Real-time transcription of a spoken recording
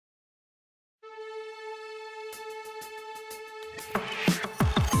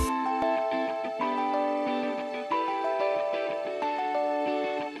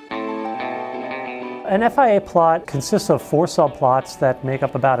An FIA plot consists of 4 subplots that make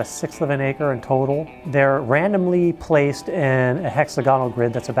up about 1/6 of an acre in total. They're randomly placed in a hexagonal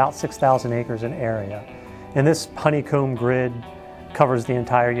grid that's about 6,000 acres in area. And this honeycomb grid covers the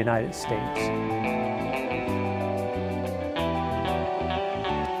entire United States.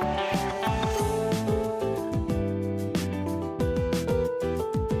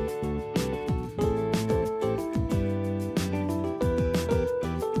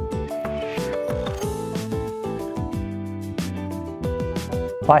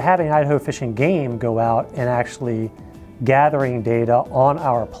 By having Idaho Fish and Game go out and actually gathering data on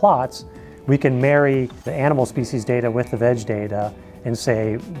our plots, we can marry the animal species data with the veg data and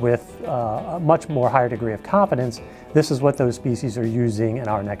say with a much more higher degree of confidence, this is what those species are using in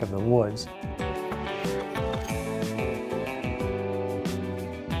our neck of the woods.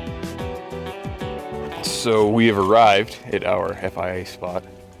 So we have arrived at our FIA spot,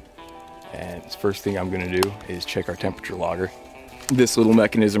 and the first thing I'm going to do is check our temperature logger. This little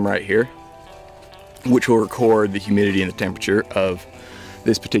mechanism right here, which will record the humidity and the temperature of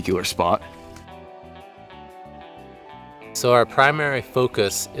this particular spot. So our primary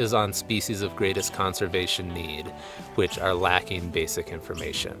focus is on species of greatest conservation need, which are lacking basic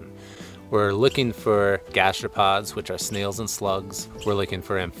information. We're looking for gastropods, which are snails and slugs. We're looking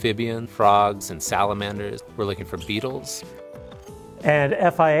for amphibian, frogs and salamanders. We're looking for beetles. And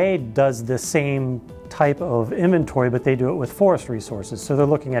FIA does the same type of inventory, but they do it with forest resources. So they're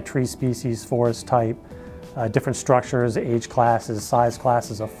looking at tree species, forest type, different structures, age classes, size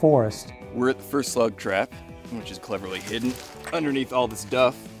classes of forest. We're at the first slug trap, which is cleverly hidden underneath all this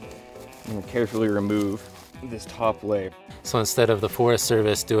duff. I'm going to carefully remove this top layer. So instead of the Forest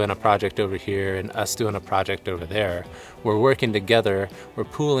Service doing a project over here and us doing a project over there, we're working together, we're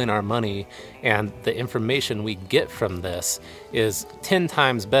pooling our money, and the information we get from this is 10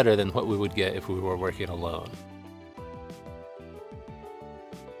 times better than what we would get if we were working alone.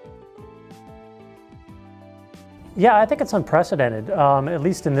 Yeah, I think it's unprecedented, at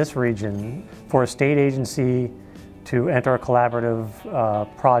least in this region, for a state agency to enter a collaborative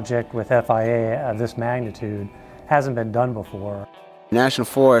project with FIA of this magnitude. Hasn't been done before. National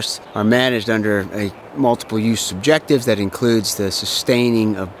forests are managed under multiple use objectives that includes the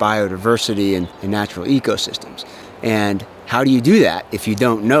sustaining of biodiversity and natural ecosystems. And how do you do that if you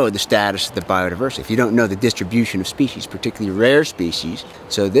don't know the status of the biodiversity, if you don't know the distribution of species, particularly rare species?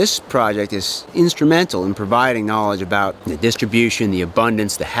 So this project is instrumental in providing knowledge about the distribution, the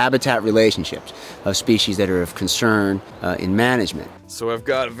abundance, the habitat relationships of species that are of concern in management. So I've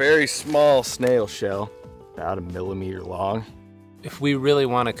got a very small snail shell, about 1 millimeter long. If we really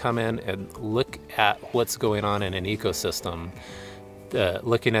want to come in and look at what's going on in an ecosystem,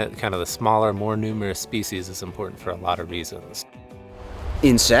 looking at kind of the smaller, more numerous species is important for a lot of reasons.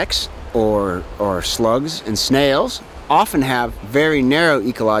 Insects or slugs and snails often have very narrow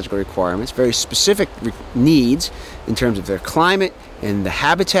ecological requirements, very specific needs in terms of their climate and the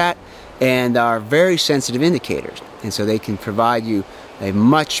habitat, and are very sensitive indicators. And so they can provide you a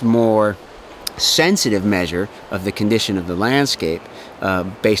much more sensitive measure of the condition of the landscape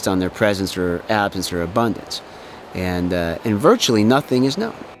based on their presence or absence or abundance. And virtually nothing is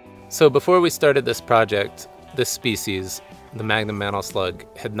known. So before we started this project, this species, the Magnum mantle slug,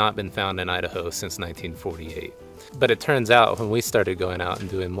 had not been found in Idaho since 1948. But it turns out when we started going out and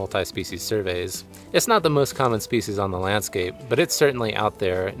doing multi-species surveys, it's not the most common species on the landscape, but it's certainly out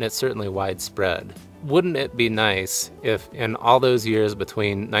there and it's certainly widespread. Wouldn't it be nice if in all those years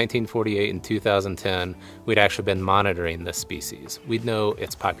between 1948 and 2010, we'd actually been monitoring this species? We'd know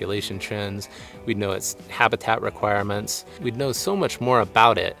its population trends, we'd know its habitat requirements, we'd know so much more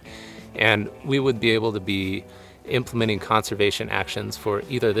about it, and we would be able to be implementing conservation actions for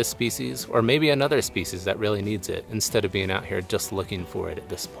either this species or maybe another species that really needs it, instead of being out here just looking for it at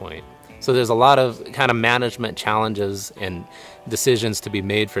this point. So there's a lot of kind of management challenges and decisions to be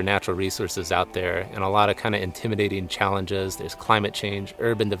made for natural resources out there, and a lot of kind of intimidating challenges. There's climate change,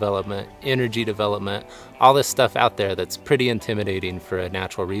 urban development, energy development, all this stuff out there that's pretty intimidating for a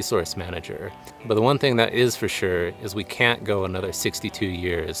natural resource manager. But the one thing that is for sure is we can't go another 62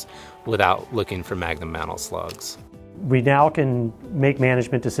 years without looking for Magnum mantle slugs. We now can make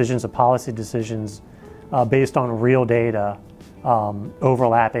management decisions and policy decisions based on real data,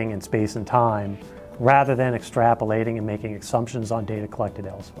 overlapping in space and time, rather than extrapolating and making assumptions on data collected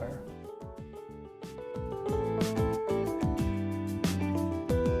elsewhere.